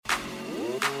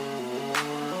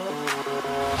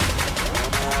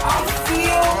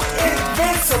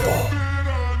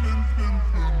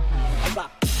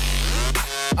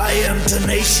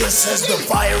tenacious as the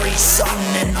fiery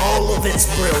sun in all of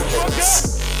its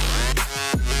brilliance.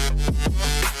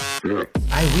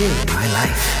 I will my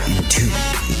life into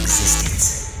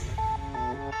existence.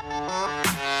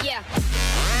 Yeah.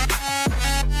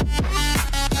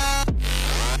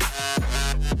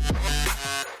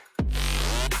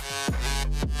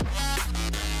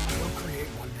 Co-Create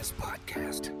Oneness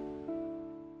Podcast.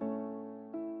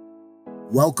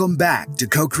 Welcome back to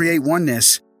Co-Create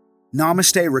Oneness.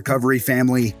 Namaste, recovery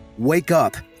family. Wake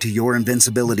up to your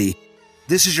invincibility.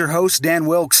 This is your host, Dan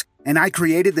Wilkes, and I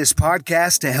created this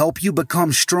podcast to help you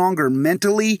become stronger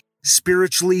mentally,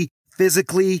 spiritually,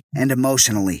 physically, and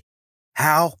emotionally.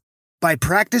 How? By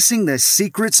practicing the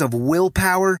secrets of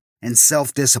willpower and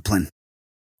self-discipline.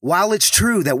 While it's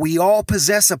true that we all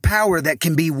possess a power that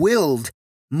can be willed,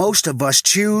 most of us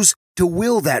choose to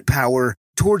will that power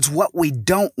towards what we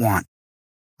don't want.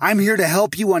 I'm here to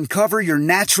help you uncover your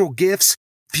natural gifts,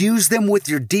 fuse them with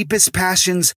your deepest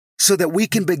passions so that we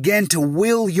can begin to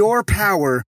will your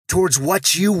power towards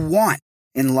what you want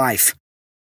in life.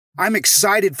 I'm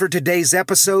excited for today's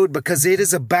episode because it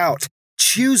is about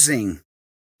choosing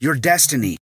your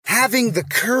destiny, having the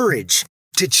courage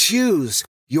to choose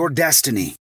your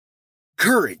destiny.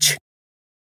 Courage.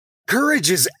 Courage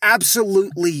is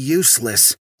absolutely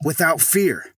useless without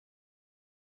fear.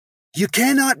 You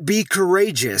cannot be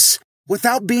courageous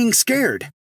without being scared.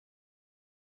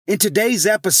 In today's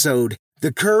episode,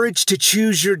 The Courage to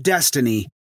Choose Your Destiny,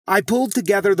 I pulled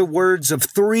together the words of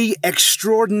three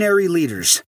extraordinary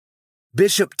leaders,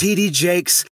 Bishop T.D.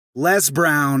 Jakes, Les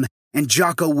Brown, and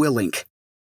Jocko Willink.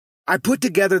 I put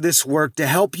together this work to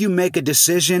help you make a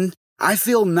decision I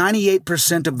feel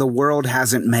 98% of the world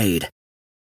hasn't made.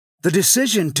 The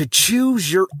decision to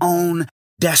choose your own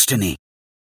destiny.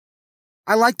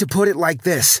 I like to put it like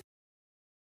this.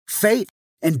 Fate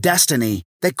and destiny,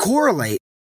 they correlate,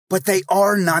 but they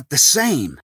are not the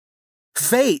same.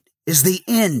 Fate is the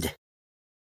end,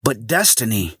 but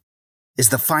destiny is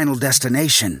the final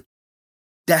destination.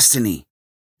 Destiny,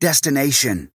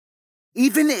 destination.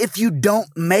 Even if you don't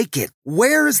make it,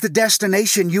 where is the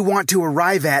destination you want to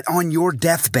arrive at on your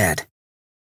deathbed?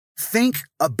 Think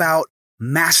about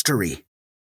mastery.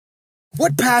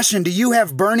 What passion do you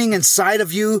have burning inside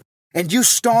of you, and you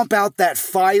stomp out that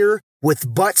fire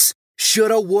with buts,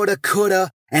 shoulda, woulda,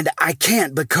 coulda, and I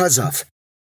can't because of?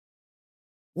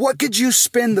 What could you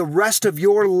spend the rest of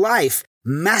your life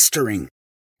mastering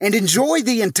and enjoy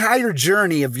the entire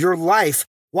journey of your life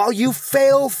while you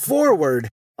fail forward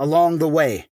along the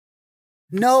way?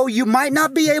 No, you might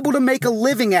not be able to make a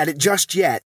living at it just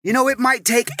yet. You know, it might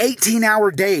take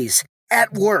 18-hour days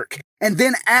at work and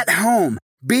then at home,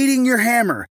 beating your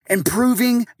hammer and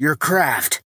proving your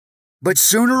craft. But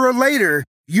sooner or later,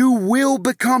 you will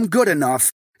become good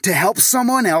enough to help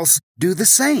someone else do the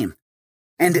same.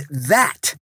 And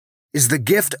that is the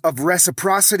gift of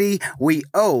reciprocity we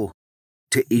owe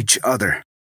to each other.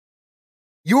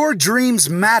 Your dreams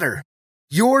matter.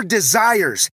 Your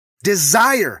desires.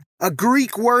 Desire, a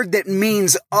Greek word that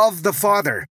means of the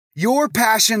Father. Your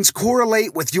passions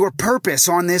correlate with your purpose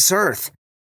on this earth.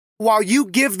 While you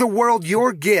give the world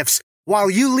your gifts, while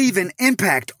you leave an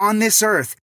impact on this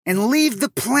earth, and leave the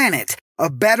planet a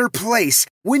better place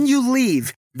when you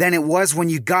leave than it was when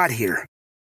you got here.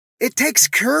 It takes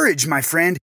courage, my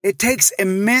friend. It takes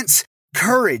immense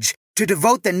courage to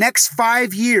devote the next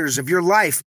 5 years of your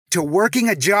life to working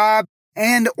a job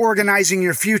and organizing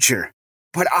your future.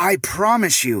 But I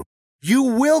promise you, you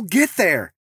will get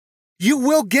there. You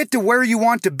will get to where you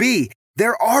want to be.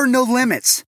 There are no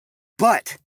limits.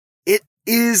 But it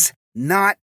is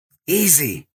not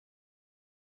easy.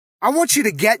 I want you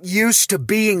to get used to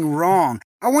being wrong.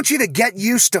 I want you to get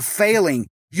used to failing.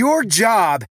 Your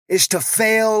job is to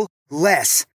fail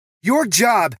less. Your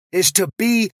job is to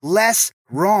be less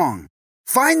wrong.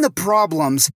 Find the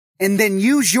problems and then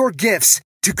use your gifts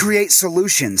to create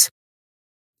solutions.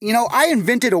 You know, I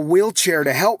invented a wheelchair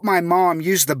to help my mom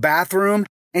use the bathroom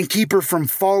and keep her from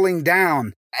falling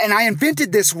down. And I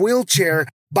invented this wheelchair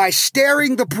by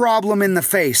staring the problem in the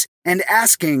face and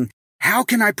asking, how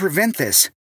can I prevent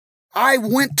this? I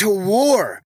went to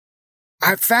war.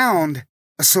 I found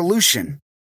a solution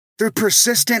through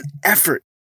persistent effort.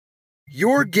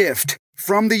 Your gift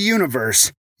from the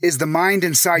universe is the mind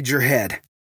inside your head.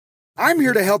 I'm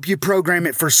here to help you program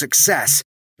it for success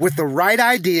with the right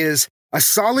ideas, a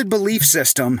solid belief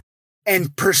system,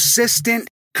 and persistent,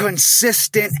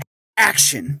 consistent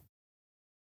action.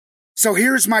 So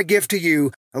here's my gift to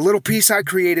you, a little piece I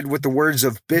created with the words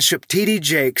of Bishop T.D.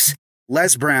 Jakes,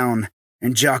 Les Brown,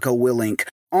 and Jocko Willink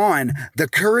on the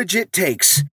courage it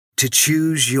takes to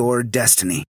choose your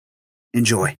destiny.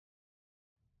 Enjoy.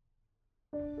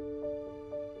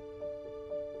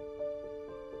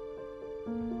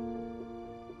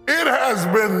 has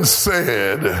been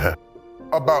said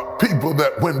about people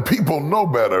that when people know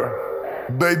better,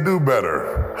 they do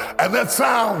better. And that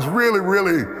sounds really,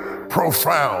 really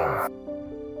profound.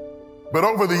 But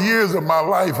over the years of my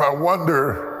life, I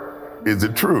wonder, is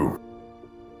it true?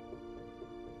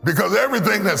 Because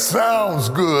everything that sounds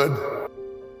good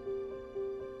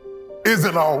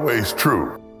isn't always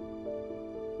true.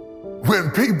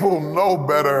 When people know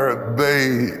better,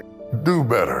 they do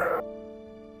better.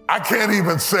 I can't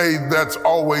even say that's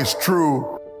always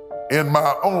true in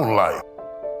my own life.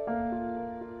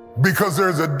 Because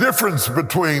there's a difference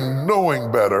between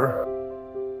knowing better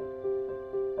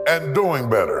and doing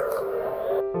better.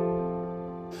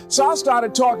 So I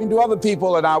started talking to other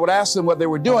people and I would ask them what they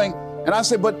were doing. And I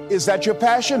said, but is that your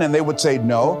passion? And they would say,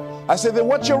 no. I said, then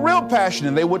what's your real passion?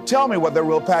 And they would tell me what their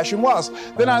real passion was.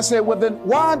 Then I said, well, then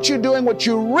why aren't you doing what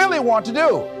you really want to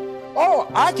do? Oh,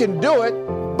 I can do it,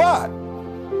 but.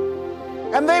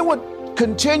 And they would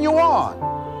continue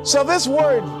on. So this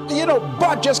word,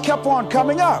 but just kept on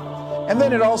coming up. And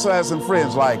then it also has some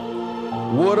friends like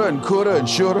woulda and coulda and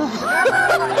shoulda.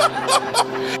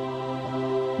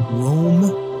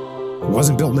 Rome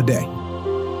wasn't built in a day.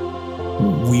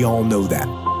 We all know that.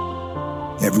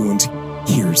 Everyone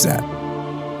hears that.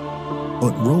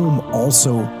 But Rome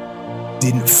also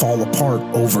didn't fall apart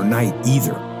overnight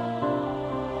either.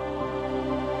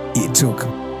 It took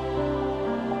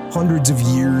hundreds of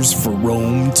years for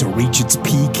Rome to reach its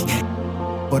peak,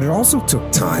 but it also took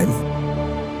time,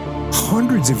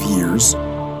 hundreds of years,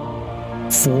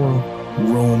 for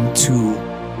Rome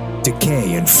to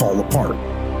decay and fall apart.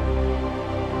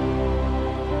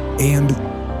 And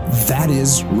that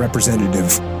is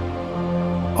representative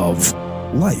of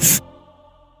life,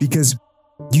 because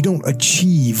you don't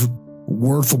achieve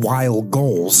worthwhile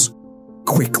goals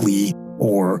quickly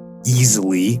or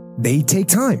easily. They take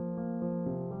time.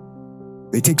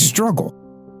 They take struggle.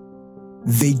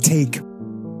 They take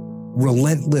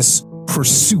relentless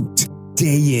pursuit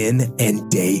day in and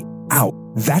day out.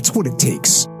 That's what it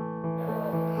takes.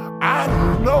 I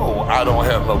know I don't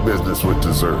have no business with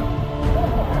dessert.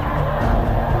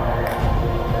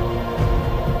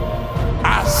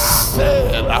 I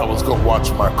said I was gonna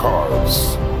watch my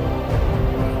carbs.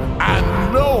 I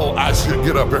know I should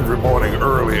get up every morning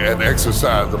early and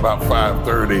exercise about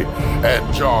 5:30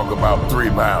 and jog about 3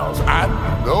 miles. I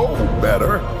know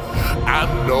better. I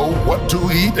know what to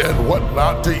eat and what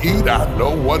not to eat. I know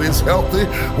what is healthy,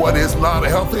 what is not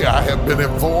healthy. I have been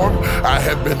informed. I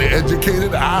have been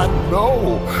educated. I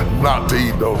know not to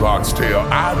eat those oxtail.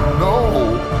 I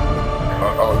know.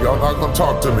 Y'all not gonna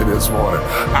talk to me this morning.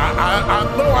 I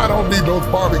know I don't need those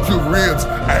barbecue ribs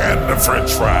and the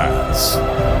French fries.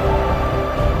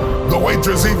 The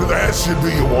waitress even asks you, do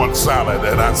you want salad?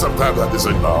 And sometimes I just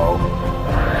say, no.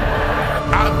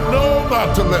 I know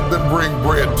not to let them bring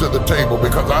bread to the table,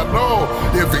 because I know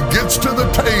if it gets to the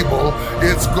table,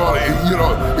 it's gonna,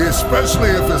 especially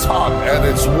if it's hot and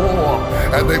it's warm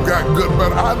and they've got good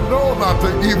butter. I know not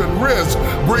to even risk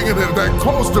bringing it that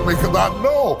close to me, because I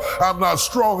know I'm not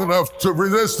strong enough to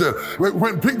resist it.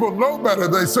 When people know better,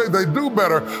 they say they do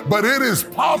better, but it is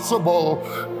possible.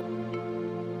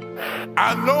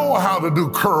 I know how to do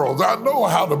curls. I know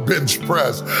how to bench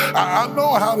press. I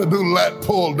know how to do lat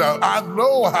pull down. I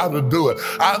know how to do it.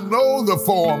 I know the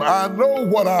form. I know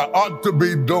what I ought to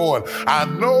be doing. I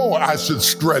know I should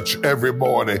stretch every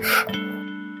morning.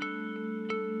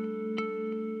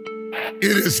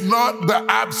 It is not the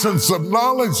absence of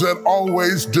knowledge that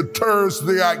always deters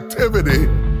the activity,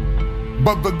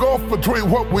 but the gulf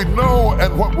between what we know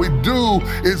and what we do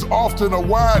is often a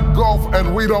wide gulf,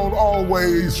 and we don't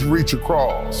always reach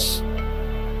across.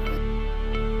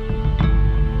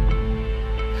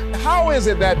 How is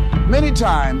it that many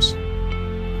times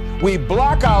we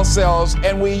block ourselves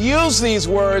and we use these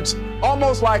words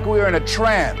almost like we're in a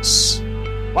trance,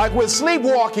 like we're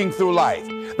sleepwalking through life,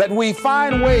 that we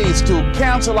find ways to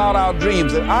cancel out our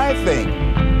dreams? And I think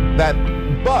that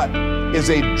but is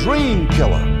a dream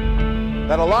killer.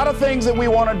 That a lot of things that we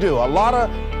want to do, a lot of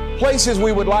places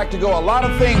we would like to go, a lot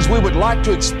of things we would like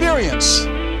to experience,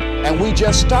 and we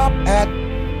just stop at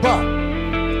but.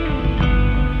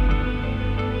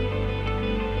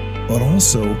 But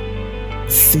also,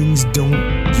 things don't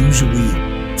usually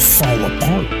fall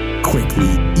apart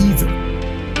quickly either.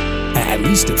 At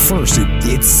least at first,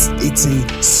 it's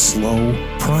a slow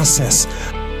process.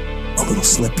 A little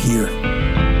slip here,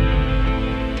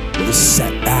 a little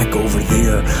setback over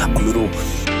there, a little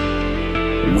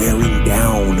wearing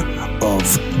down of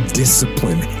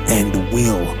discipline and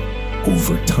will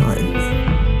over time.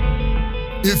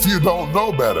 If you don't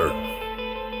know better,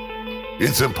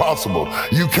 it's impossible.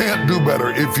 You can't do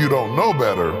better if you don't know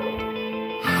better.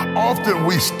 often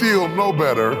we still know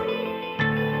better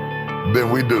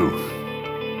than we do.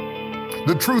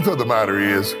 The truth of the matter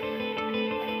is,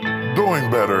 doing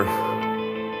better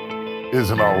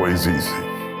isn't always easy.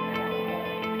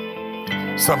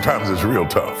 Sometimes it's real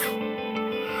tough.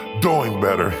 Doing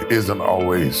better isn't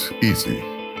always easy.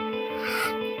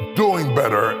 Doing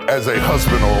better as a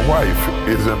husband or a wife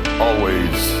isn't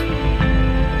always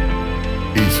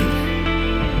easy.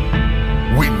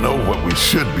 We know what we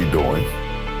should be doing,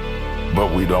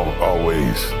 but we don't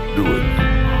always do it.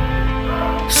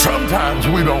 Sometimes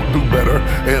we don't do better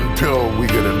until we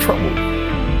get in trouble.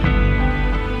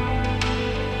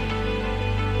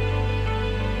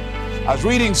 I was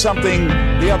reading something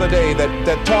the other day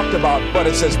that talked about, but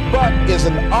it says, but is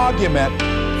an argument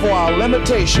for our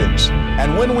limitations.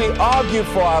 And when we argue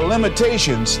for our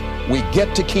limitations, we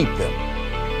get to keep them.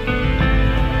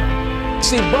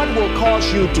 See, but will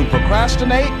cause you to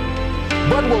procrastinate.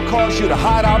 But will cause you to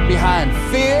hide out behind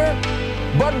fear.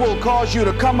 But will cause you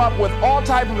to come up with all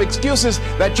type of excuses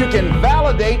that you can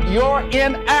validate your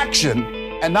inaction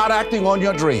and not acting on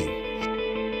your dream.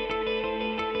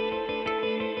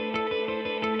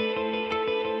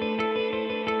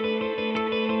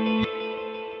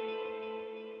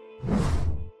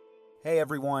 Hey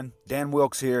everyone, Dan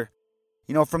Wilkes here.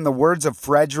 You know, from the words of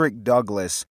Frederick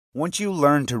Douglass, once you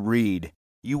learn to read,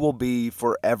 you will be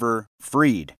forever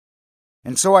freed.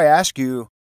 And so I ask you,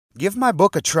 give my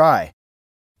book a try.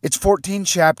 It's 14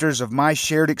 chapters of my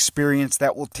shared experience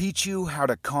that will teach you how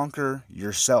to conquer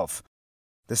yourself.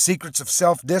 The secrets of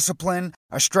self-discipline,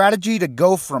 a strategy to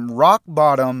go from rock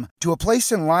bottom to a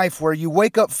place in life where you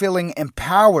wake up feeling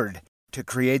empowered to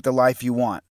create the life you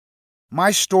want.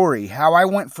 My story, how I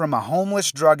went from a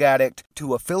homeless drug addict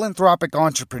to a philanthropic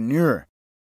entrepreneur.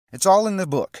 It's all in the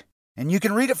book, and you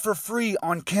can read it for free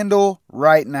on Kindle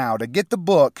right now. To get the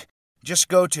book, just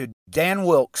go to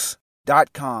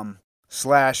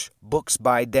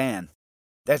danwilkes.com/booksbydan.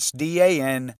 That's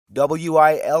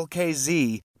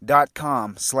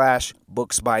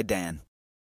DANWILKZ.com/booksbydan.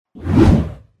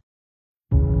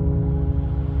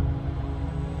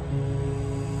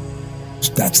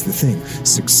 That's the thing.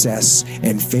 Success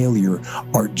and failure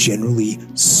are generally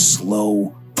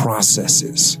slow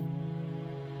processes.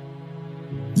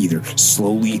 Either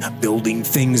slowly building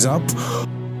things up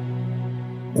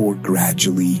or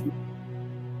gradually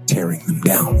tearing them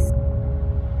down.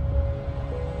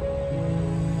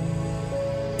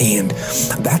 And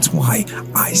that's why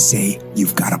I say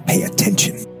you've got to pay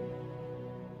attention.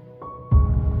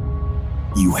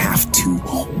 You have to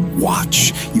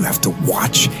watch. You have to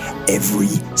watch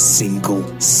every single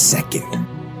second.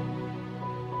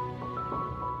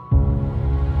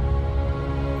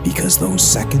 Because those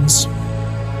seconds,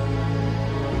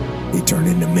 they turn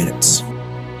into minutes.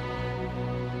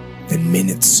 And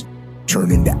minutes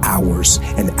turn into hours,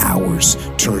 and hours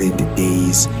turn into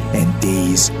days, and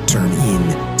days turn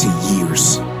into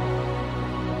years.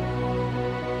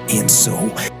 And so,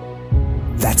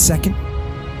 that second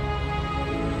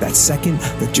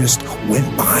that just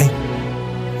went by,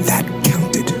 that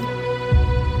counted.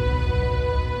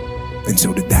 And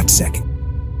so did that second.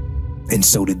 And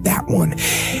so did that one.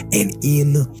 And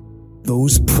in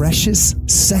those precious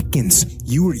seconds,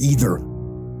 you were either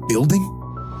building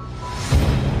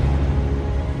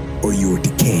or you were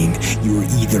decaying. You were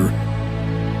either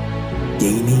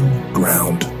gaining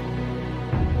ground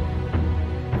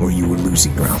or you were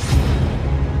losing ground.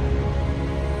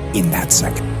 In that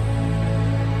second.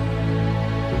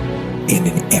 And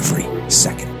in every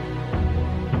second.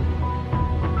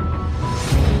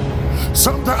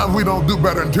 Sometimes we don't do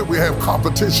better until we have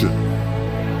competition.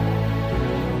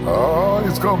 Oh,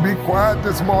 it's going to be quiet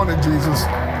this morning, Jesus.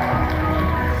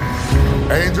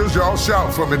 Angels, y'all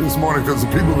shout for me this morning because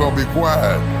the people are going to be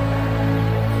quiet.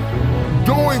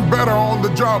 Doing better on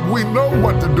the job. We know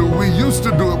what to do. We used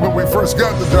to do it when we first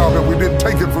got the job and we didn't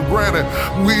take it for granted.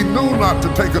 We knew not to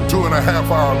take a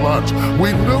 2.5-hour lunch.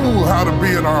 We knew how to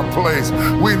be in our place.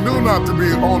 We knew not to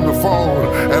be on the phone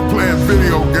and playing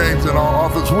video games in our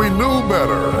office. We knew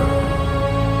better.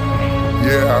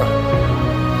 Yeah.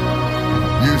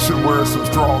 You should wear some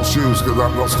strong shoes because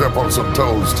I'm going to step on some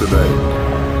toes today.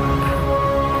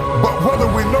 But whether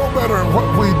we know better and what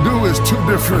we do is two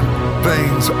different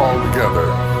things altogether.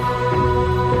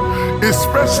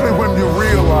 Especially when you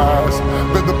realize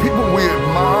that the people we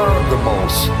admire the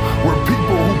most were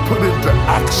people who put into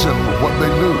action what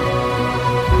they knew,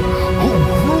 who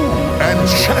grew and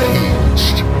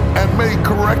changed and made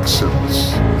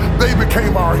corrections. They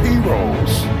became our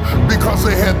heroes because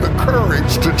they had the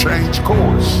courage to change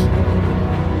course.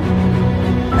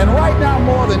 And right now,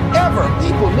 more than ever,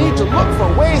 people need to look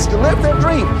for ways ways to live their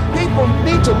dream. People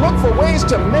need to look for ways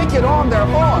to make it on their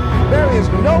own. There is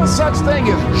no such thing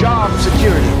as job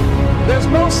security. There's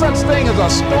no such thing as a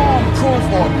storm-proof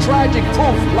or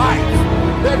tragic-proof life.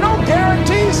 There are no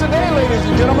guarantees today, ladies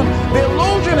and gentlemen. The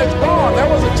illusion is gone. There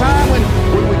was a time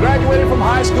when we graduated from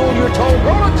high school, you were told,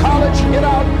 go to college, get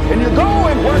out, and you go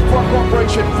and work for a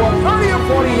corporation for 30 or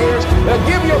 40 years. They'll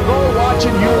give you a gold watch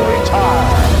and you'll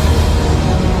retire.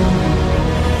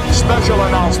 Special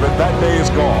announcement, that day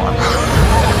is gone.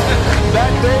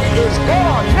 That day is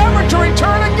gone, never to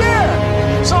return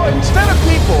again. So instead of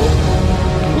people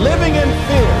living in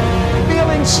fear,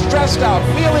 feeling stressed out,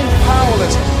 feeling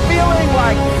powerless, feeling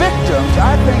like victims,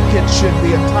 I think it should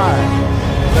be a time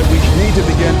that we need to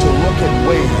begin to look at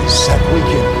ways that we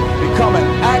can become an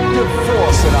active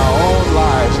force in our own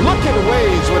lives. Look at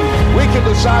ways when we can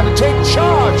decide to take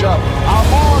charge of our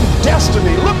own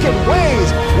destiny. Look at ways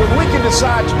when we can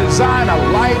decide to design a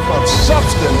life of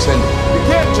substance and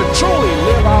begin to truly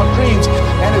live our dreams.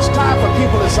 And it's time for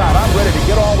people to decide, I'm ready to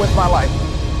get on with my life.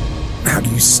 How do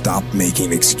you stop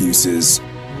making excuses?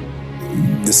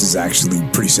 This is actually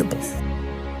pretty simple.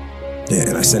 Yeah,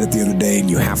 and I said it the other day, and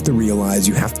you have to realize,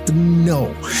 you have to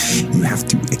know, you have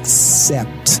to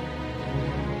accept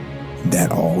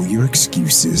that all your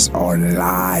excuses are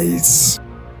lies.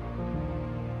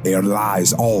 They are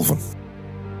lies, all of them.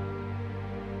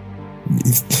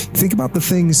 Think about the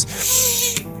things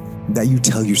that you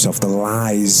tell yourself, the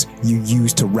lies you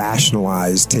use to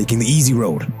rationalize taking the easy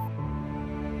road.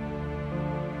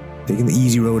 Taking the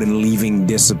easy road and leaving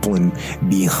discipline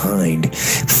behind.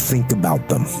 Think about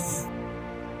them.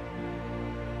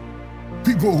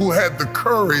 People who had the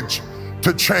courage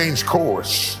to change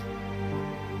course.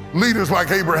 Leaders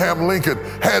like Abraham Lincoln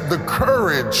had the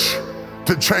courage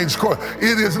to change course.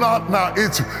 It is not now,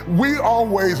 we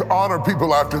always honor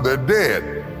people after they're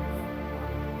dead.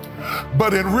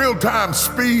 But in real-time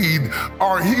speed,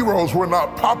 our heroes were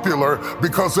not popular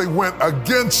because they went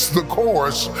against the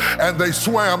course and they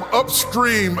swam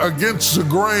upstream against the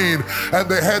grain, and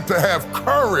they had to have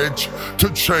courage to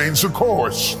change the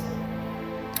course.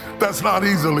 That's not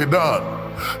easily done.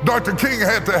 Dr. King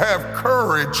had to have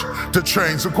courage to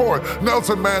change the course.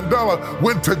 Nelson Mandela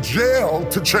went to jail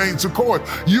to change the course.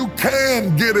 You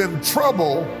can get in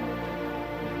trouble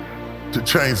to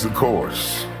change the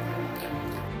course.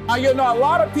 Now, you know, a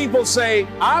lot of people say,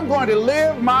 I'm going to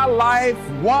live my life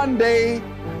one day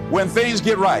when things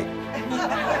get right.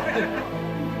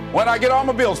 When I get all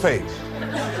my bills paid.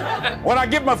 When I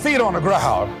get my feet on the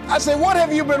ground. I say, what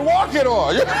have you been walking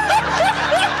on?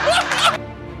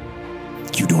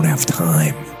 You don't have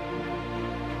time.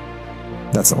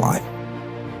 That's a lie.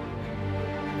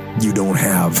 You don't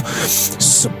have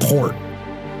support.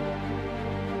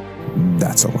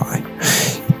 That's a lie.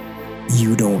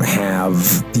 You don't have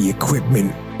the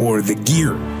equipment or the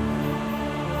gear.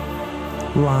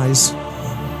 Lies.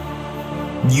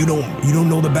 You don't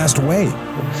know the best way.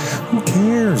 Who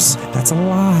cares? That's a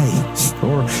lie.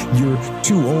 Or you're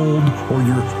too old, or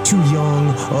you're too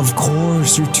young. Of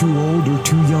course you're too old or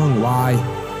too young. Lie.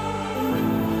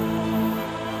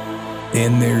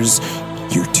 And there's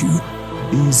you're too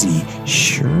busy.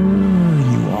 Sure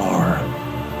you are.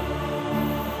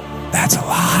 That's a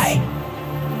lie.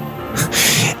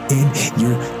 And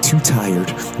you're too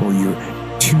tired, or you're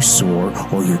too sore,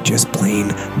 or you're just plain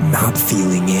not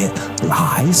feeling it.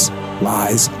 Lies,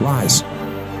 lies, lies.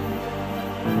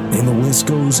 And the list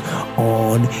goes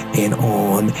on and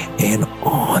on and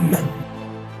on.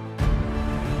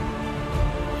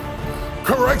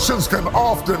 Corrections can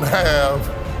often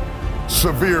have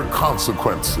severe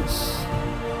consequences.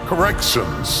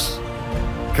 Corrections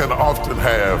can often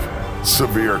have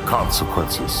severe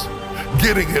consequences.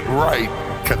 Getting it right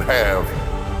can have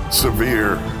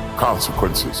severe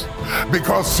consequences.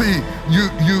 Because see,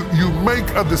 you make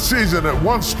a decision at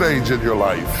one stage in your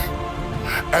life,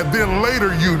 and then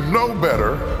later you know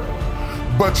better,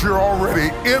 but you're already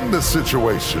in the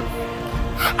situation.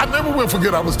 I never will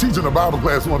forget, I was teaching a Bible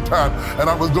class one time, and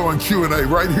I was doing Q&A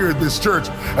right here at this church,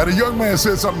 and a young man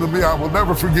said something to me I will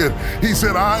never forget. He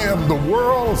said, I am the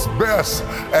world's best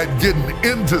at getting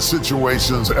into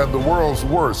situations and the world's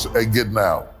worst at getting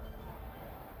out.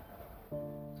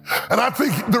 And I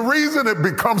think the reason it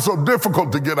becomes so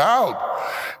difficult to get out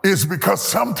is because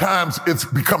sometimes it's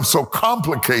become so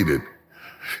complicated.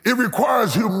 It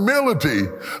requires humility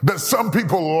that some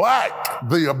people lack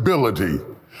the ability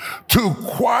to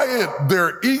quiet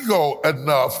their ego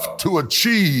enough to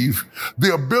achieve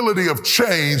the ability of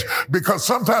change, because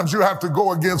sometimes you have to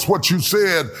go against what you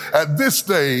said at this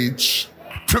stage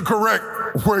to correct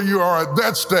where you are at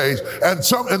that stage. And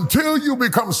until you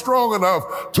become strong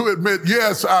enough to admit,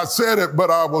 yes, I said it, but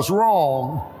I was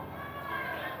wrong,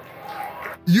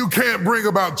 you can't bring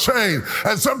about change.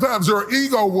 And sometimes your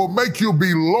ego will make you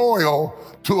be loyal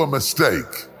to a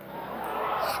mistake.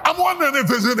 I'm wondering if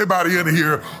there's anybody in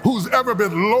here who's ever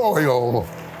been loyal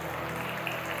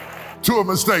to a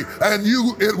mistake. And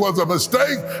it was a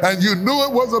mistake, and you knew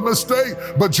it was a mistake,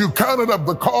 but you counted up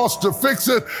the cost to fix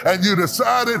it, and you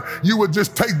decided you would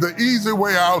just take the easy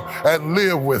way out and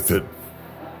live with it.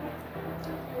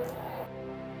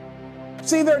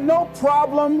 See, there are no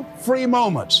problem-free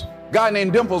moments. A guy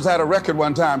named Dimples had a record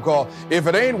one time called If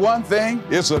It Ain't One Thing,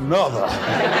 It's Another.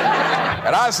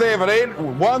 And I say if it ain't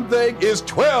one thing, it's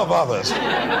 12 others.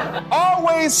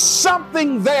 Always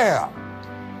something there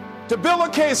to build a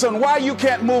case on why you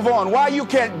can't move on, why you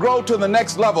can't grow to the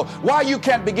next level, why you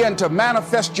can't begin to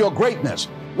manifest your greatness,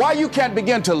 why you can't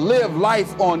begin to live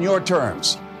life on your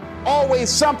terms.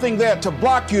 Always something there to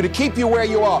block you, to keep you where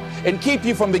you are, and keep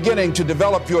you from beginning to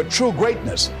develop your true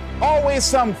greatness. Always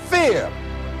some fear.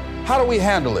 How do we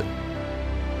handle it?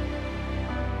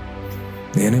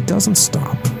 And it doesn't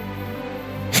stop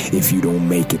if you don't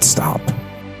make it stop.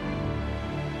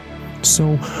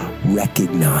 So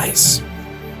recognize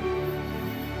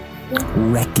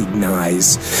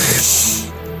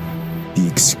the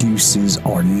excuses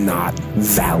are not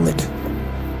valid.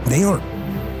 They aren't.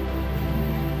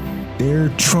 They're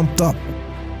trumped up.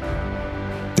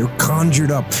 They're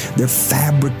conjured up. They're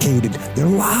fabricated. They're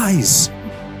lies.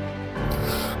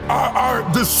 Our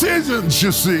decisions,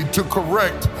 you see, to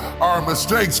correct our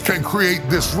mistakes can create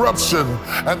disruption,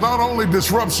 and not only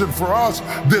disruption for us,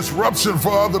 disruption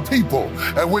for other people.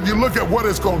 And when you look at what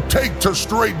it's going to take to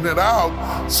straighten it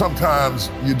out, sometimes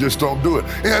you just don't do it.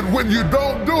 And when you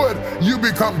don't do it, you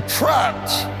become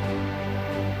trapped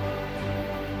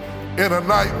in a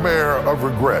nightmare of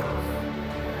regret.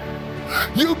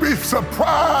 You'd be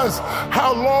surprised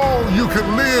how long you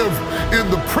can live in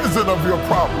the prison of your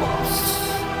problems.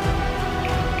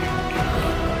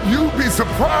 You'd be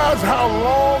surprised how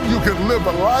long you can live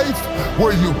a life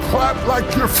where you clap like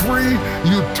you're free,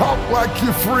 you talk like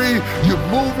you're free, you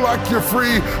move like you're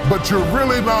free, but you're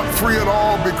really not free at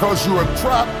all because you are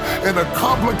trapped in a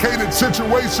complicated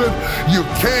situation. You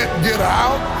can't get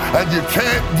out and you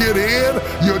can't get in,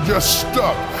 you're just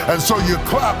stuck. And so you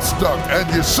clap stuck, and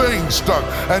you sing stuck,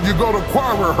 and you go to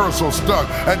choir rehearsal stuck,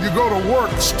 and you go to work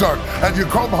stuck, and you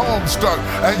come home stuck,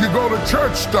 and you go to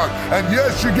church stuck. And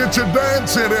yes, you get your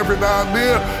dance in every now and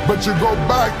then, but you go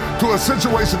back to a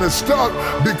situation that's stuck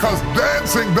because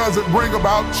dancing doesn't bring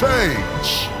about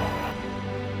change.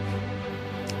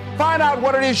 Find out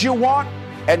what it is you want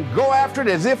and go after it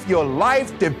as if your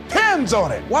life depends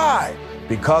on it. Why?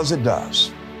 Because it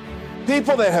does.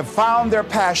 People that have found their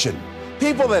passion,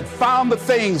 people that found the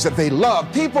things that they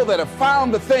love, people that have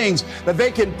found the things that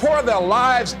they can pour their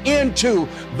lives into,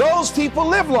 those people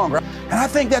live longer. And I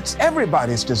think that's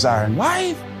everybody's desire in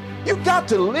life. You've got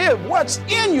to live what's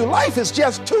in you. Life is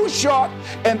just too short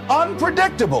and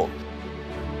unpredictable.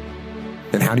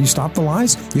 And how do you stop the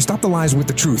lies? You stop the lies with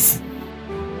the truth.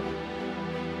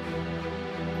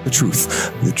 The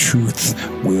truth. The truth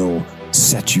will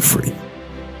set you free.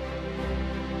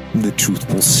 The truth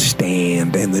will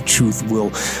stand, and the truth will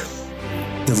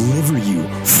deliver you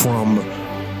from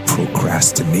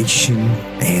procrastination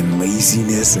and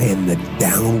laziness and the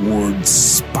downward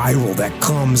spiral that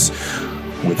comes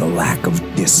with a lack of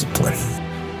discipline.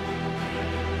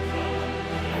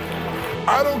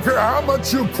 I don't care how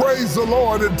much you praise the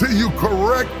Lord, until you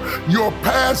correct your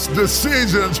past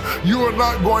decisions, you are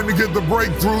not going to get the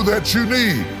breakthrough that you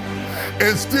need.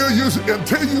 And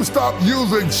until you stop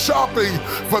using shopping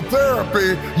for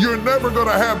therapy, you're never going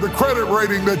to have the credit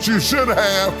rating that you should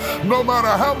have. No matter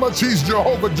how much he's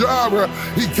Jehovah Jireh,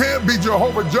 he can't be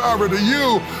Jehovah Jireh to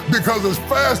you, because as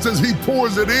fast as he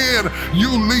pours it in, you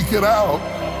leak it out.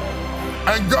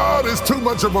 And God is too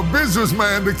much of a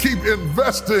businessman to keep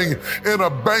investing in a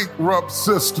bankrupt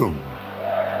system.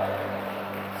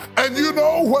 And you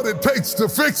know what it takes to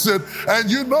fix it, and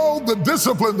you know the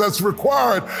discipline that's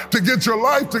required to get your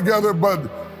life together, but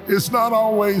it's not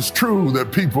always true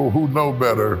that people who know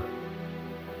better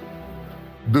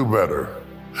do better.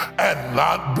 And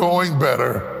not doing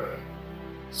better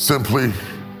simply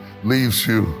leaves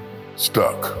you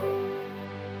stuck.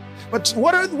 But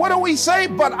what do we say?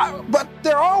 But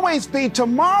there'll always be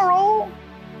tomorrow.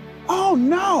 Oh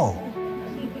no.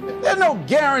 There's no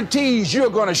guarantees you're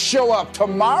going to show up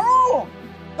tomorrow.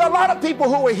 There are a lot of people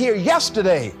who were here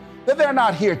yesterday that they're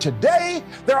not here today.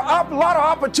 There are a lot of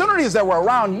opportunities that were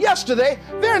around yesterday.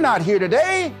 They're not here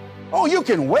today. Oh, you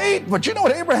can wait, but you know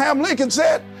what Abraham Lincoln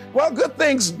said? Well, good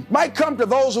things might come to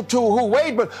those who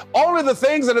wait, but only the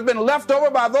things that have been left over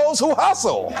by those who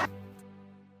hustle.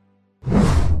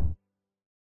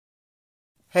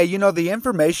 Hey, you know, the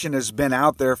information has been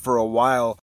out there for a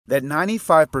while that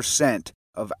 95%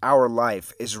 of our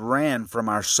life is ran from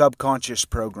our subconscious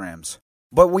programs.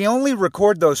 But we only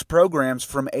record those programs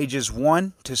from ages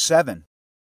 1 to 7.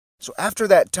 So after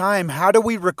that time, how do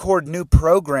we record new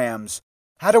programs?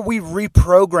 How do we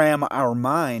reprogram our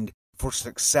mind for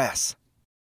success?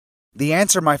 The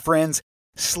answer, my friends,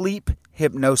 sleep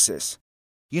hypnosis.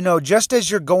 You know, just as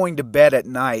you're going to bed at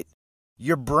night,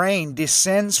 your brain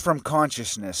descends from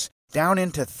consciousness down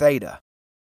into theta.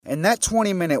 And that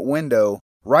 20-minute window,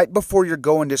 right before you're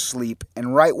going to sleep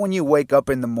and right when you wake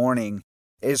up in the morning,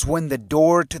 is when the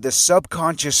door to the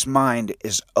subconscious mind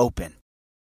is open.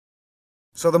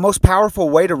 So the most powerful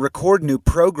way to record new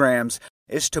programs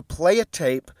is to play a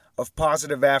tape of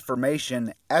positive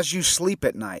affirmation as you sleep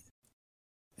at night.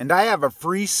 And I have a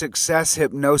free success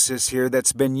hypnosis here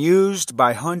that's been used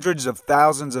by hundreds of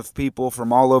thousands of people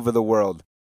from all over the world.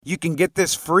 You can get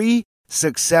this free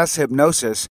success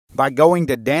hypnosis by going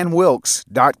to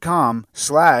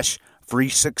danwilkes.com/free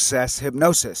success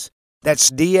hypnosis.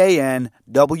 That's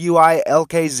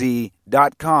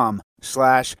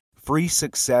DANWILKZ.com/free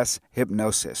success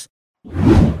hypnosis.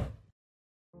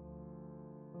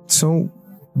 So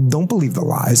don't believe the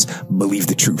lies, believe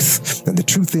the truth. And the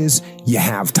truth is, you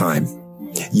have time.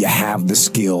 You have the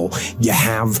skill, you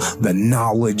have the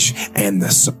knowledge and the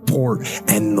support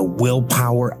and the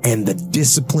willpower and the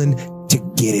discipline to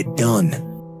get it done.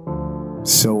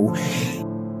 So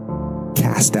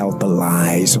cast out the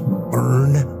lies,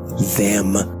 burn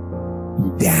them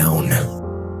down,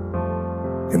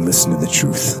 and listen to the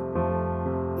truth,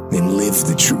 and live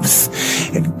the truth,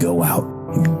 and go out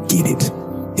and get it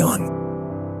done.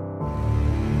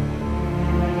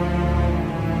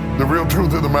 The real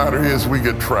truth of the matter is we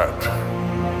get trapped.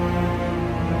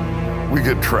 We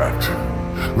get trapped.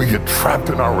 We get trapped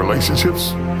in our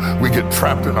relationships. We get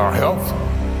trapped in our health.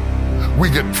 We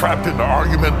get trapped in the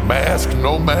argument, mask,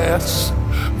 no mask,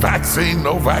 vaccine,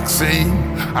 no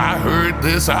vaccine. I heard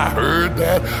this, I heard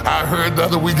that, I heard the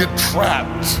other. We get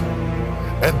trapped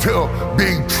until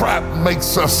being trapped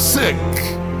makes us sick.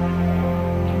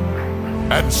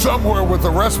 And somewhere with a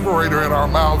respirator in our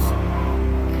mouth,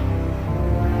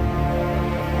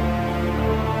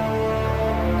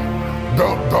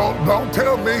 Don't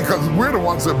tell me, because we're the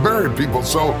ones that buried people,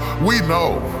 so we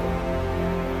know.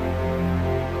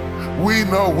 We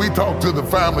know, we talk to the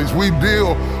families, we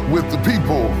deal with the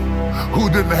people who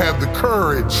didn't have the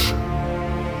courage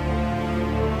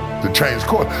to change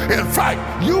course. In fact,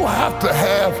 you have to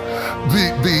have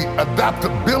the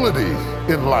adaptability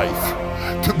in life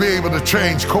to be able to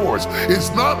change course. It's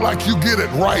not like you get it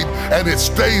right and it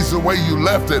stays the way you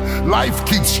left it. Life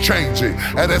keeps changing,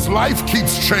 and as life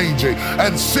keeps changing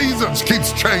and seasons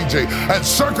keeps changing and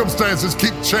circumstances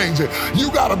keep changing, you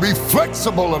got to be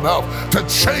flexible enough to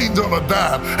change on a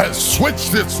dime and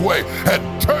switch this way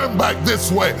and turn back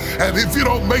this way. And if you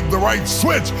don't make the right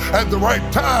switch at the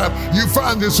right time, you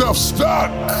find yourself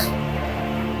stuck.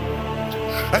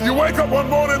 And you wake up one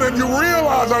morning and you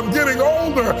realize I'm getting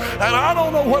older and I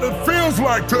don't know what it feels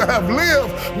like to have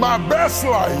lived my best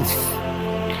life.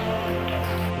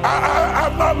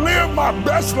 I've not lived my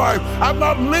best life. I've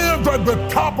not lived at the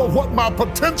top of what my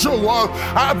potential was.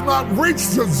 I've not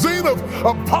reached the zenith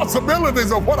of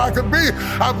possibilities of what I could be.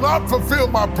 I've not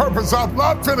fulfilled my purpose. I've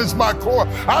not finished my course.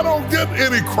 I don't get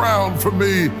any crown for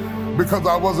me because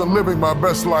I wasn't living my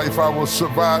best life. I was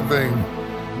surviving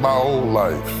my old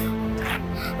life.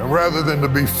 And rather than to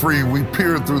be free, we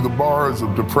peer through the bars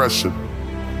of depression.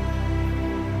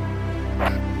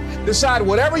 Decide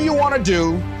whatever you want to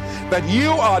do, that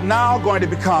you are now going to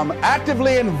become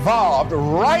actively involved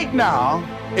right now,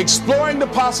 exploring the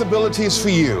possibilities for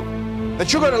you.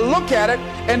 That you're going to look at it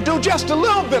and do just a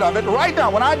little bit of it right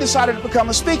now. When I decided to become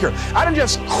a speaker, I didn't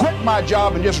just quit my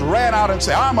job and just ran out and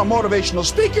say, I'm a motivational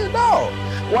speaker. No.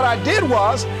 What I did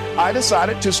was I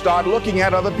decided to start looking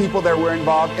at other people that were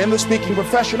involved in the speaking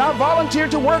profession. I volunteered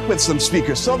to work with some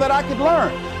speakers so that I could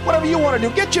learn. Whatever you want to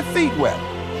do, get your feet wet.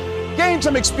 Gain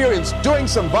some experience doing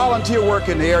some volunteer work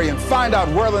in the area and find out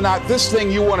whether or not this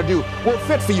thing you want to do will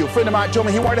fit for you. A friend of mine told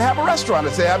me he wanted to have a restaurant.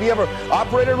 I said, have you ever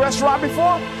operated a restaurant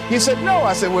before? He said, no.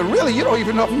 I said, well, really, you don't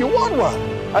even know if you want one.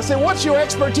 I said, what's your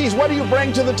expertise? What do you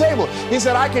bring to the table? He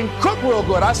said, I can cook real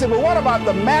good. I said, well, what about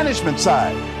the management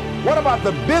side? What about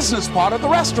the business part of the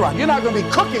restaurant? You're not going to be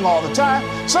cooking all the time.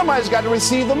 Somebody's got to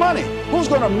receive the money. Who's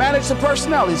going to manage the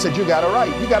personnel? He said, you got it right.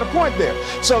 You got a point there.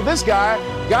 So this guy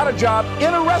got a job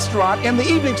in a restaurant in the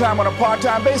evening time on a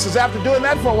part-time basis. After doing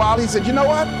that for a while, he said, you know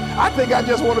what? I think I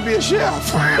just want to be a chef.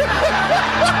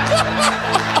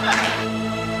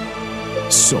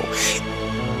 So,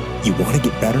 you want to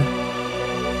get better?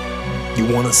 You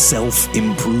want to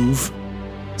self-improve?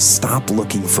 Stop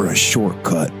looking for a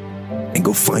shortcut and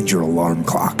go find your alarm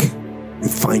clock and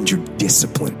find your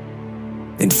discipline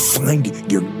and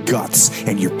find your guts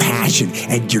and your passion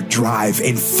and your drive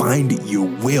and find your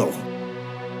will.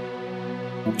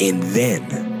 And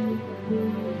then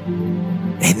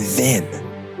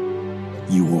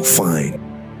you will find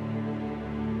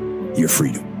your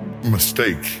freedom.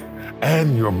 Mistake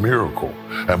and your miracle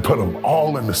and put them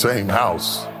all in the same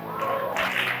house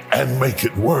and make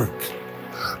it work.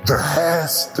 There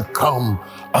has to come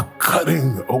a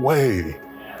cutting away.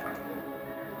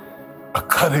 A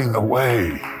cutting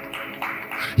away.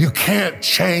 You can't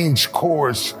change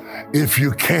course if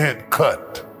you can't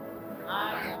cut.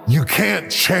 You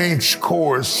can't change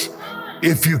course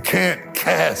if you can't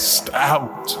cast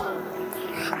out.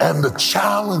 And the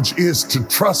challenge is to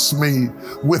trust me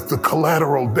with the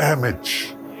collateral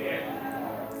damage.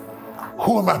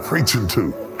 Who am I preaching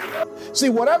to? See,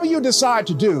 whatever you decide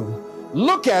to do,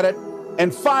 look at it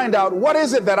and find out what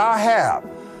is it that I have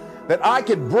that I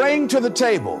could bring to the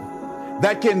table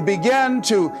that can begin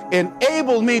to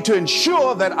enable me to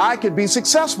ensure that I could be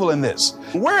successful in this.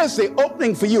 Where is the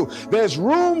opening for you? There's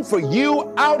room for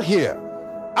you out here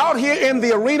in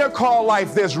the arena called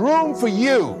life. There's room for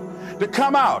you to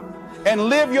come out and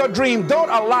live your dream. Don't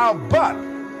allow but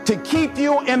to keep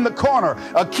you in the corner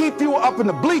or keep you up in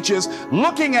the bleachers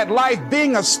looking at life,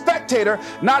 being a spectator,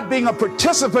 not being a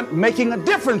participant, making a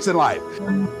difference in life.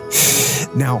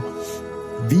 Now,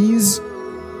 these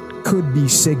could be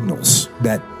signals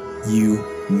that you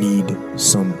need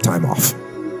some time off.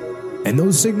 And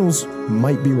those signals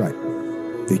might be right.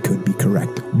 They could be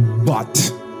correct.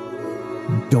 But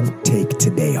don't take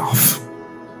today off.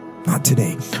 Not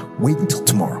today. Wait until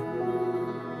tomorrow.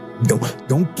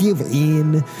 Don't give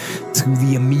in to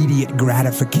the immediate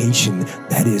gratification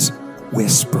that is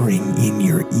whispering in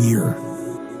your ear.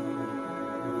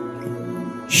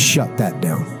 Shut that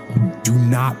down. Do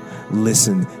not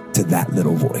listen to that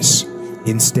little voice.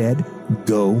 Instead,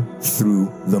 go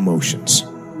through the motions.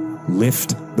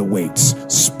 Lift the weights,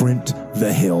 sprint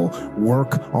the hill,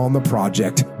 work on the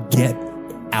project, get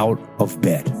out of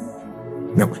bed.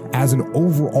 Now, as an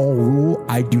overall rule,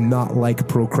 I do not like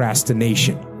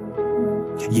procrastination.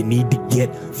 You need to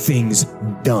get things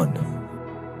done.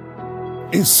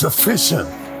 Is sufficient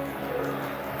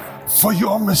for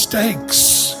your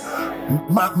mistakes.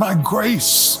 My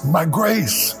grace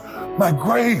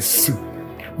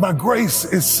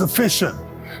is sufficient.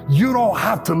 You don't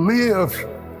have to live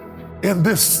in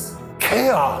this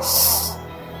chaos.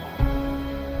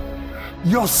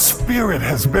 Your spirit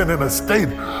has been in a state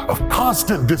of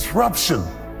constant disruption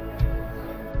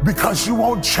because you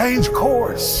won't change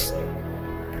course.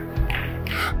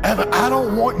 And I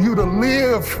don't want you to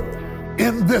live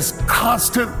in this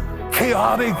constant,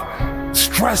 chaotic,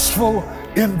 stressful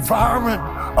environment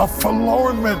of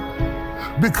forlornment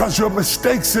because your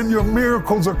mistakes and your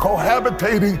miracles are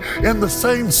cohabitating in the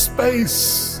same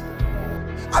space.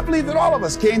 I believe that all of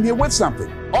us came here with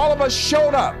something. All of us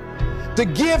showed up to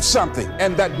give something,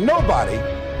 and that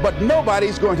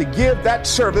nobody's going to give that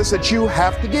service that you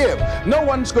have to give. No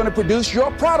one's going to produce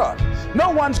your product. No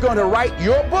one's going to write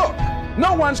your book.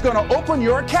 No one's going to open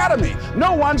your academy.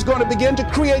 No one's going to begin to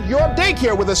create your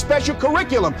daycare with a special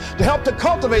curriculum to help to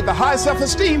cultivate the high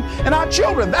self-esteem in our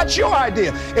children. That's your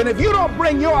idea. And if you don't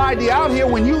bring your idea out here,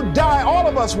 when you die, all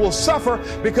of us will suffer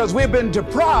because we've been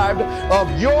deprived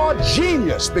of your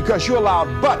genius because you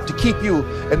allowed but to keep you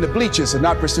in the bleachers and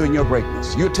not pursuing your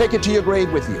greatness. You take it to your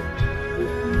grave with you.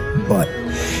 But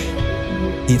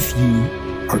if you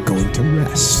are going to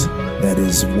rest, that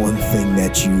is one thing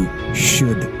that you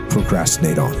should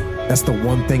procrastinate on. That's the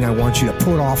one thing I want you to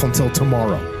put off until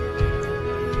tomorrow.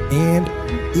 And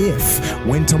if,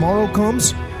 when tomorrow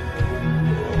comes,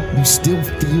 you still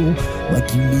feel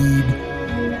like you need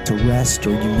to rest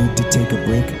or you need to take a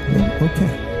break, then okay.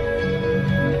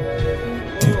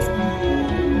 Take it.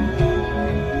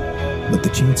 But the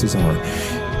chances are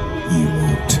you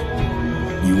won't.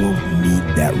 You won't need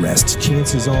that rest.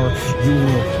 Chances are you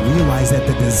will realize that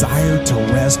the desire to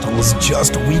rest was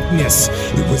just weakness.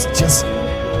 It was just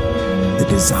the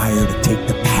desire to take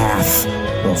the path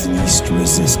of least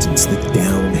resistance, the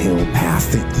downhill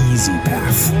path, the easy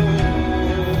path.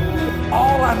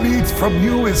 All I need from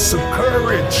you is some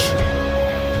courage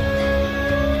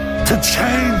to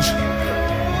change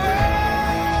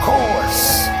course.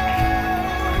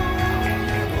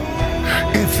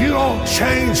 If you don't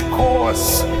change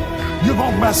course, you're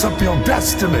going to mess up your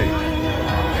destiny.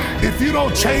 If you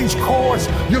don't change course,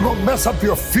 you're going to mess up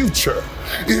your future.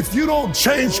 If you don't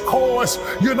change course,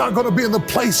 you're not going to be in the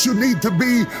place you need to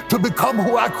be to become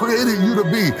who I created you to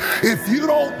be. If you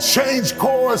don't change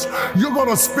course, you're going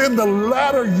to spend the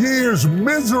latter years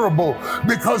miserable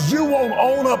because you won't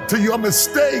own up to your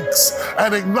mistakes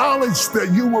and acknowledge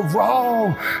that you were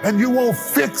wrong, and you won't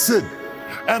fix it.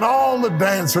 And all the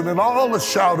dancing and all the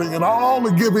shouting and all the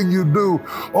giving you do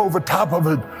over top of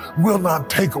it will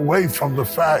not take away from the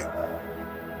fact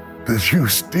that you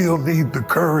still need the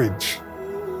courage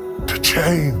to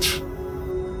change.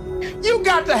 You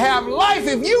got to have life.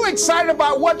 If you're excited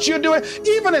about what you're doing,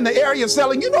 even in the area of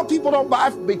selling, you know people don't buy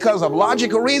because of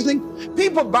logical reasoning.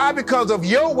 People buy because of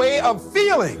your way of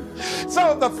feeling.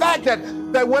 So the fact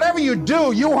that whatever you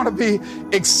do, you want to be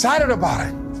excited about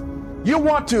it. You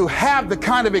want to have the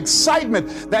kind of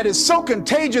excitement that is so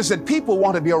contagious that people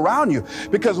want to be around you.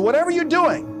 Because whatever you're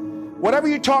doing, whatever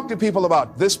you talk to people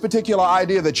about, this particular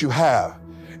idea that you have,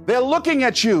 they're looking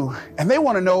at you and they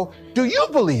want to know, do you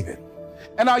believe it?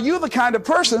 And are you the kind of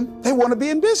person they want to be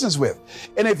in business with?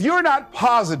 And if you're not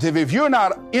positive, if you're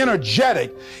not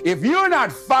energetic, if you're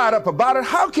not fired up about it,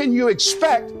 how can you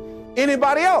expect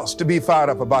anybody else to be fired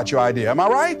up about your idea? Am I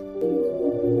right?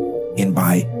 And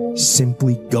by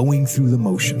simply going through the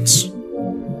motions,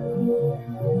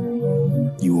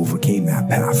 you overcame that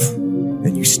path,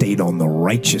 and you stayed on the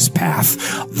righteous path,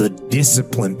 the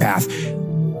disciplined path.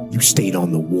 You stayed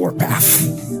on the war path,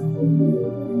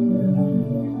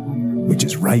 which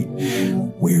is right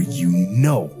where you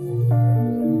know.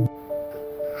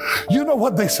 You know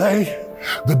what they say?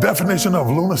 The definition of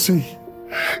lunacy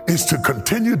is to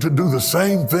continue to do the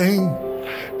same thing,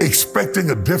 expecting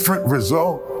a different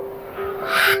result.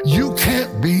 You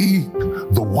can't be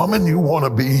the woman you want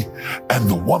to be and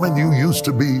the woman you used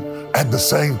to be at the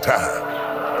same time.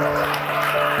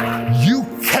 You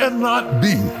cannot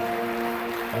be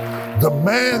the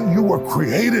man you were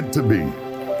created to be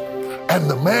and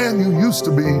the man you used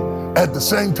to be at the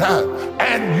same time.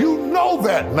 And you know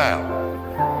that now.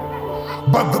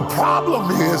 But the problem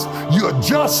is you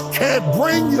just can't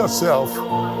bring yourself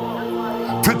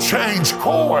to change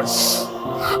course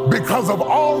because of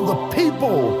all the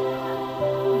people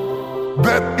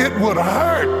that it would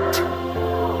hurt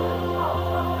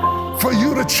for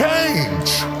you to change.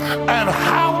 And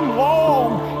how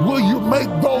long will you make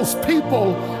those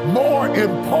people more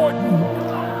important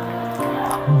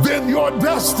than your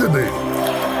destiny?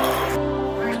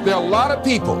 There are a lot of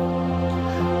people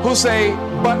who say,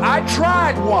 but I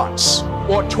tried once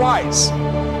or twice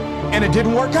and it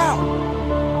didn't work out.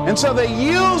 And so they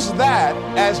use that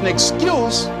as an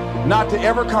excuse not to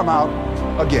ever come out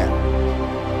again.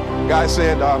 Guy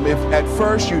said, if at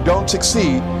first you don't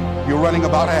succeed, you're running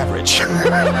about average.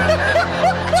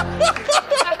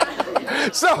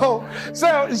 So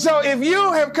if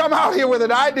you have come out here with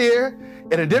an idea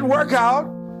and it didn't work out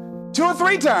 2 or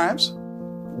 3 times,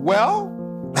 well,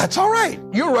 that's all right.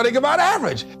 You're running about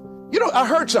average. You know, I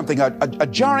heard something, a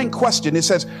jarring question. It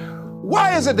says,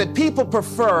 why is it that people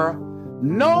prefer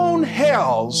known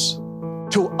hells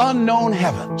to unknown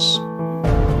heavens?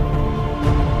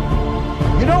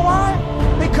 You know why?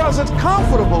 Because it's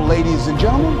comfortable, ladies and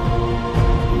gentlemen.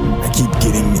 I keep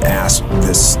getting asked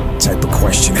this type of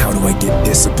question: how do I get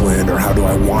discipline, or how do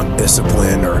I want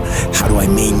discipline, or how do I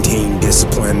maintain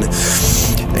discipline?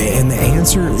 And the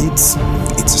answer, it's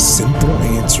a simple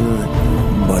answer,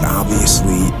 but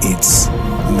obviously it's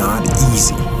not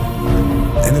easy.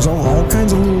 And there's all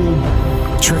kinds of little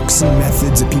tricks and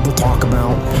methods that people talk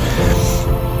about,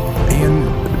 and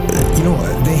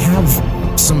they have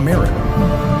some merit.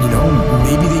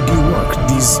 Maybe they do work.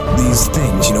 These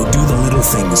things, do the little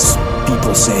things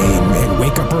people say, and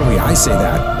wake up early. I say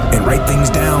that, and write things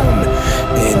down,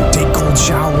 and take cold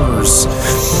showers,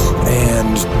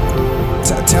 and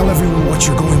tell everyone what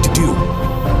you're going to do.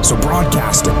 So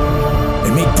broadcast it,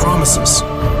 and make promises,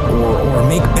 or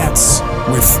make bets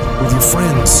with your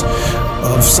friends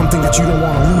of something that you don't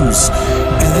want to lose.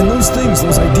 And those things,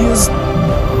 those ideas,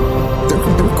 they're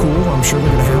cool. I'm sure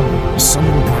they're going to have some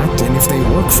impact, and if they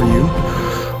work for you,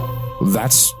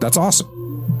 that's awesome.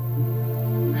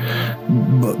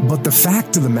 But the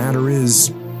fact of the matter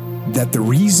is that the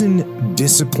reason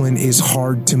discipline is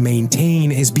hard to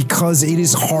maintain is because it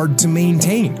is hard to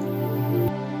maintain.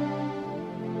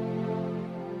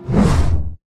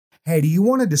 Hey, do you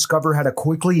want to discover how to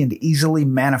quickly and easily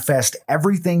manifest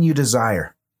everything you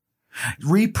desire?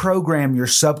 Reprogram your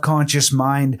subconscious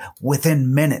mind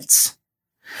within minutes.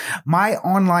 My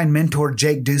online mentor,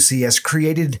 Jake Ducey, has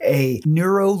created a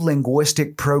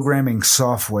neuro-linguistic programming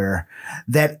software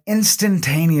that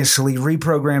instantaneously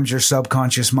reprograms your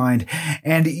subconscious mind.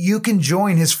 And you can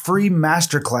join his free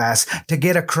masterclass to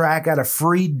get a crack at a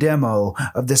free demo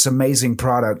of this amazing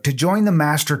product. To join the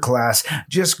masterclass,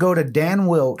 just go to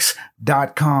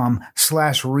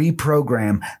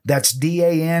danwilkz.com/reprogram. That's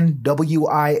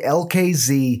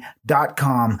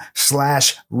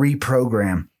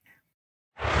DANWILKZ.com/reprogram.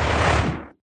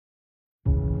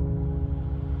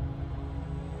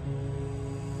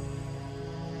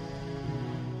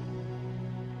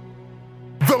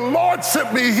 The Lord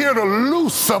sent me here to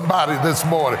loose somebody this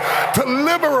morning, to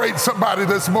liberate somebody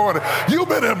this morning. You've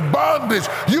been in bondage.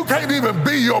 You can't even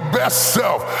be your best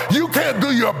self. You can't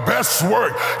do your best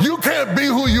work. You can't be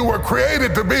who you were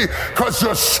created to be because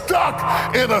you're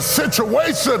stuck in a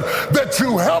situation that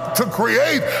you helped to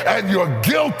create, and you're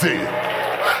guilty.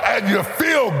 And you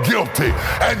feel guilty,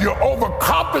 and you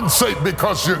overcompensate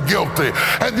because you're guilty,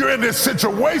 and you're in this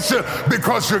situation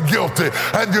because you're guilty,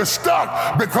 and you're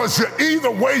stuck because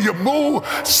either way you move,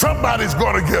 somebody's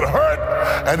going to get hurt,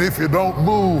 and if you don't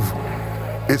move,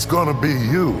 it's going to be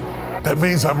you. That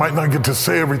means I might not get to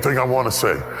say everything I want to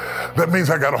say. That means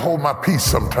I got to hold my peace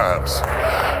sometimes.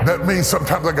 That means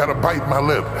sometimes I got to bite my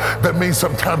lip. That means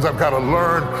sometimes I've got to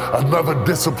learn another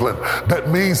discipline. That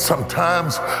means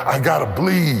sometimes I got to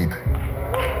bleed.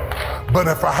 But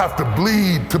if I have to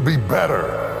bleed to be better,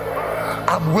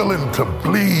 I'm willing to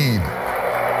bleed.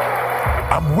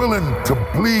 I'm willing to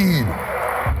bleed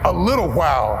a little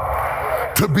while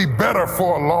to be better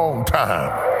for a long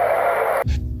time.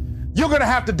 You're going to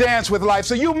have to dance with life,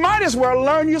 so you might as well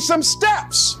learn you some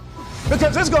steps,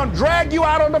 because it's going to drag you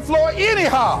out on the floor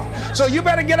anyhow. So you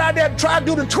better get out there and try to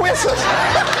do the twisters.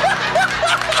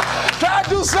 Try to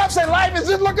do stuff, say, life is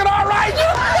just looking all right.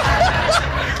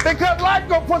 Because life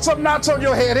going to put some knots on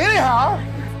your head anyhow.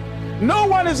 No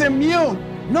one is immune.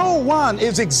 No one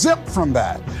is exempt from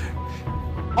that.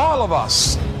 All of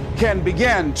us can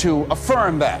begin to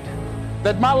affirm that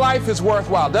my life is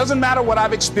worthwhile. Doesn't matter what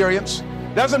I've experienced.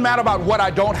 Doesn't matter about what I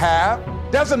don't have.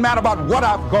 Doesn't matter about what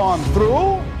I've gone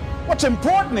through. What's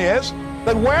important is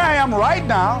that where I am right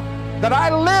now, that I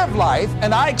live life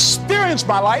and I experience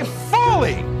my life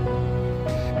fully.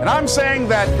 And I'm saying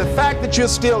that the fact that you're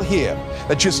still here,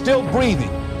 that you're still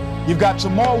breathing, you've got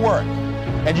some more work,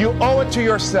 and you owe it to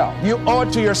yourself. You owe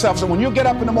it to yourself. So when you get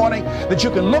up in the morning, that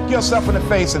you can look yourself in the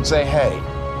face and say, hey,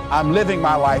 I'm living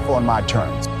my life on my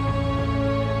terms.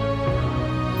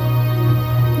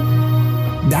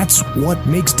 That's what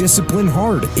makes discipline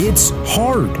hard. It's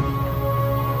hard.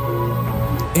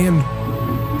 And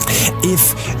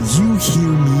if you hear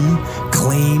me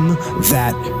claim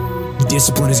that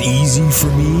discipline is easy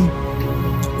for me,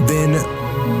 then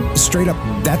straight up,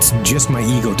 that's just my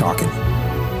ego talking.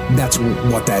 That's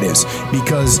what that is.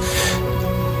 Because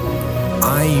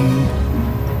I'm,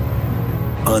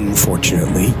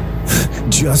 unfortunately,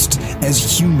 just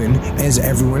as human as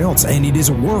everyone else. And it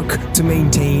is work to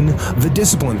maintain the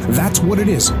discipline. That's what it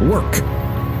is. Work.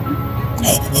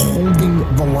 Holding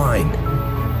the line.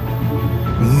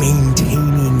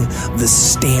 Maintaining the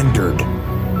standard.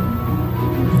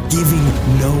 Giving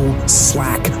no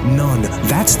slack, none.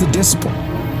 That's the discipline.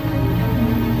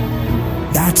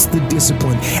 That's the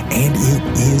discipline. And it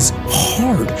is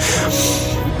hard.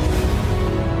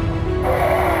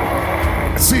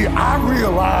 See, I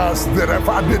realized that if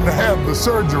I didn't have the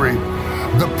surgery,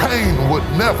 the pain would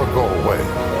never go away.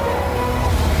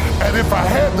 And if I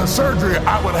had the surgery,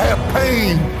 I would have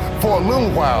pain for a little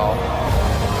while,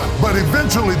 but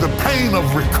eventually the pain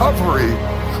of recovery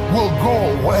will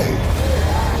go away.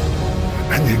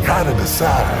 And you gotta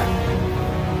decide,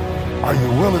 are you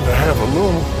willing to have a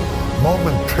little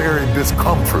momentary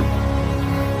discomfort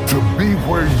to be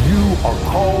where you are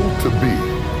called to be?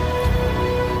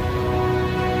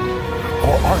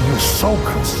 Or are you so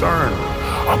concerned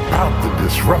about the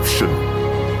disruption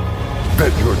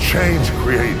that your change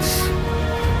creates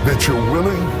that you're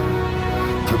willing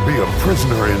to be a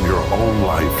prisoner in your own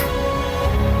life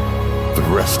the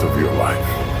rest of your life?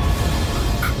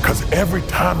 Because every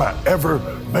time I ever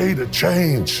made a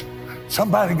change,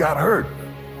 somebody got hurt.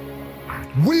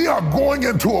 We are going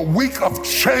into a week of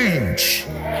change.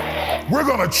 We're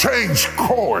going to change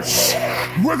course.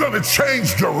 We're going to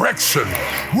change direction.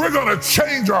 We're going to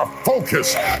change our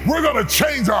focus. We're going to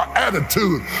change our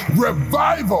attitude.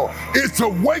 Revival is to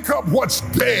wake up what's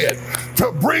dead,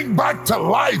 to bring back to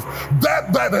life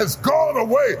that has gone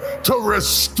away, to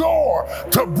restore,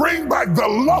 to bring back the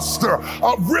luster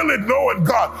of really knowing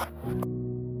God.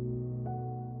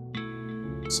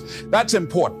 That's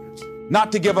important.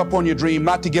 not to give up on your dream,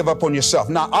 not to give up on yourself.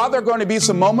 Now, are there going to be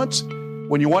some moments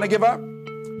when you want to give up?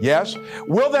 Yes.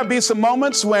 Will there be some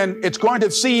moments when it's going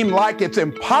to seem like it's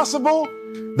impossible?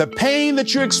 The pain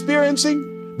that you're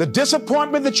experiencing, the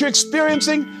disappointment that you're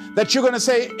experiencing, that you're going to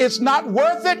say it's not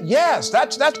worth it? Yes,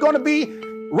 that's going to be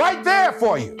right there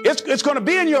for you. It's going to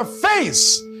be in your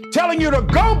face, telling you to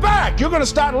go back. You're going to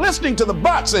start listening to the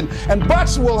buts, and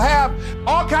buts will have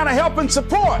all kind of help and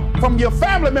support from your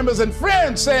family members and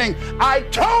friends saying, I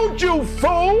told you,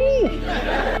 fool.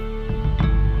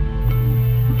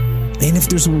 And if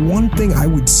there's one thing I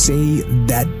would say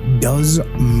that does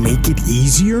make it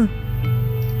easier,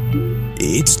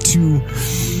 it's to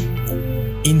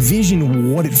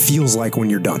envision what it feels like when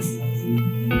you're done.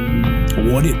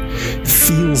 What it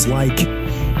feels like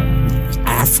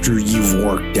after you've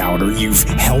worked out, or you've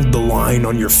held the line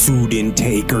on your food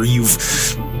intake, or you've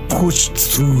pushed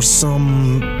through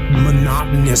some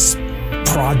monotonous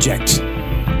project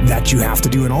that you have to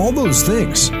do, and all those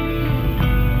things.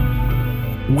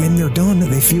 When they're done,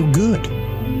 they feel good.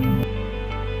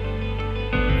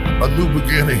 A new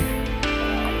beginning.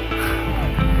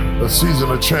 A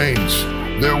season of change.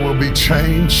 There will be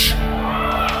change.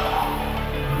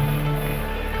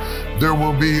 There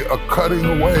will be a cutting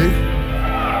away.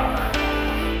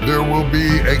 There will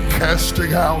be a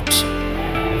casting out.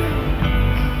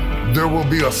 There will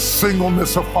be a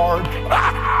singleness of heart,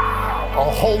 a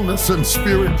wholeness in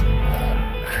spirit.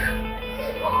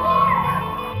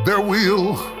 There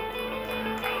will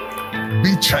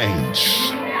be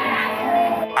change.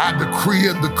 I decree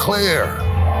and declare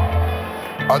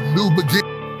a new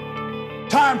beginning.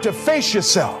 Time to face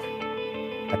yourself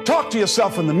and talk to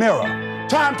yourself in the mirror.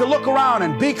 Time to look around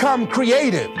and become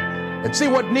creative and see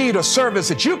what need or service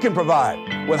that you can provide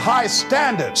with high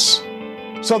standards,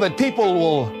 so that people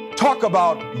will talk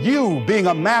about you being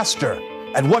a master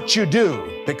at what you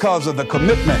do because of the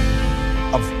commitment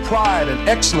of pride and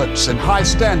excellence and high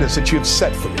standards that you've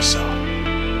set for yourself.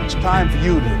 It's time for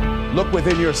you to look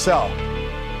within yourself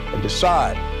and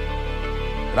decide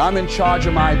that I'm in charge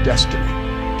of my destiny.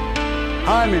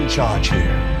 I'm in charge here,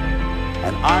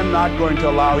 and I'm not going to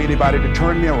allow anybody to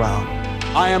turn me around.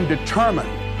 I am determined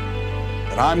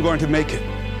that I'm going to make it.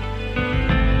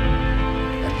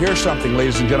 And here's something,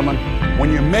 ladies and gentlemen.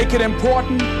 When you make it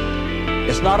important,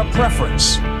 it's not a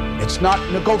preference. It's not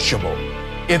negotiable.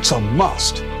 It's a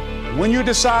must. When you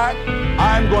decide,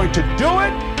 I'm going to do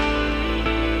it,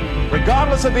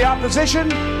 regardless of the opposition,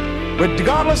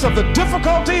 regardless of the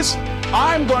difficulties,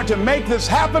 I'm going to make this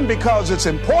happen because it's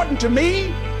important to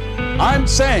me. I'm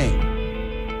saying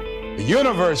the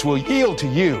universe will yield to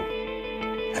you,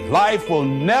 and life will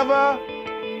never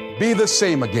be the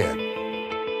same again.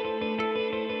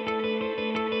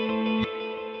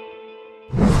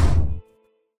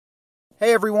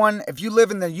 Hey everyone, if you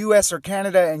live in the US or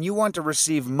Canada and you want to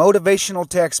receive motivational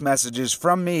text messages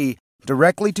from me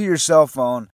directly to your cell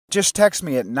phone, just text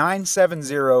me at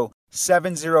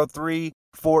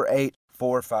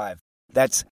 970-703-4845.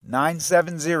 That's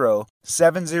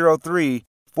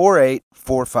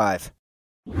 970-703-4845.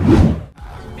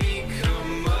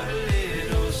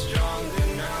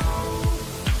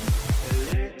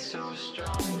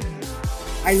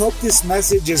 I hope this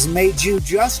message has made you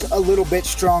just a little bit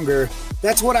stronger.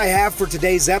 That's what I have for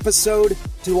today's episode.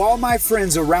 To all my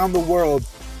friends around the world,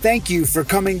 thank you for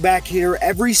coming back here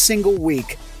every single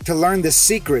week to learn the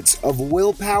secrets of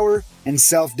willpower and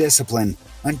self-discipline.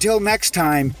 Until next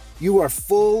time, you are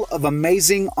full of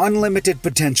amazing, unlimited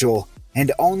potential,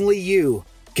 and only you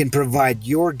can provide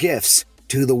your gifts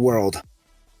to the world.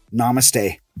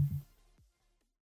 Namaste.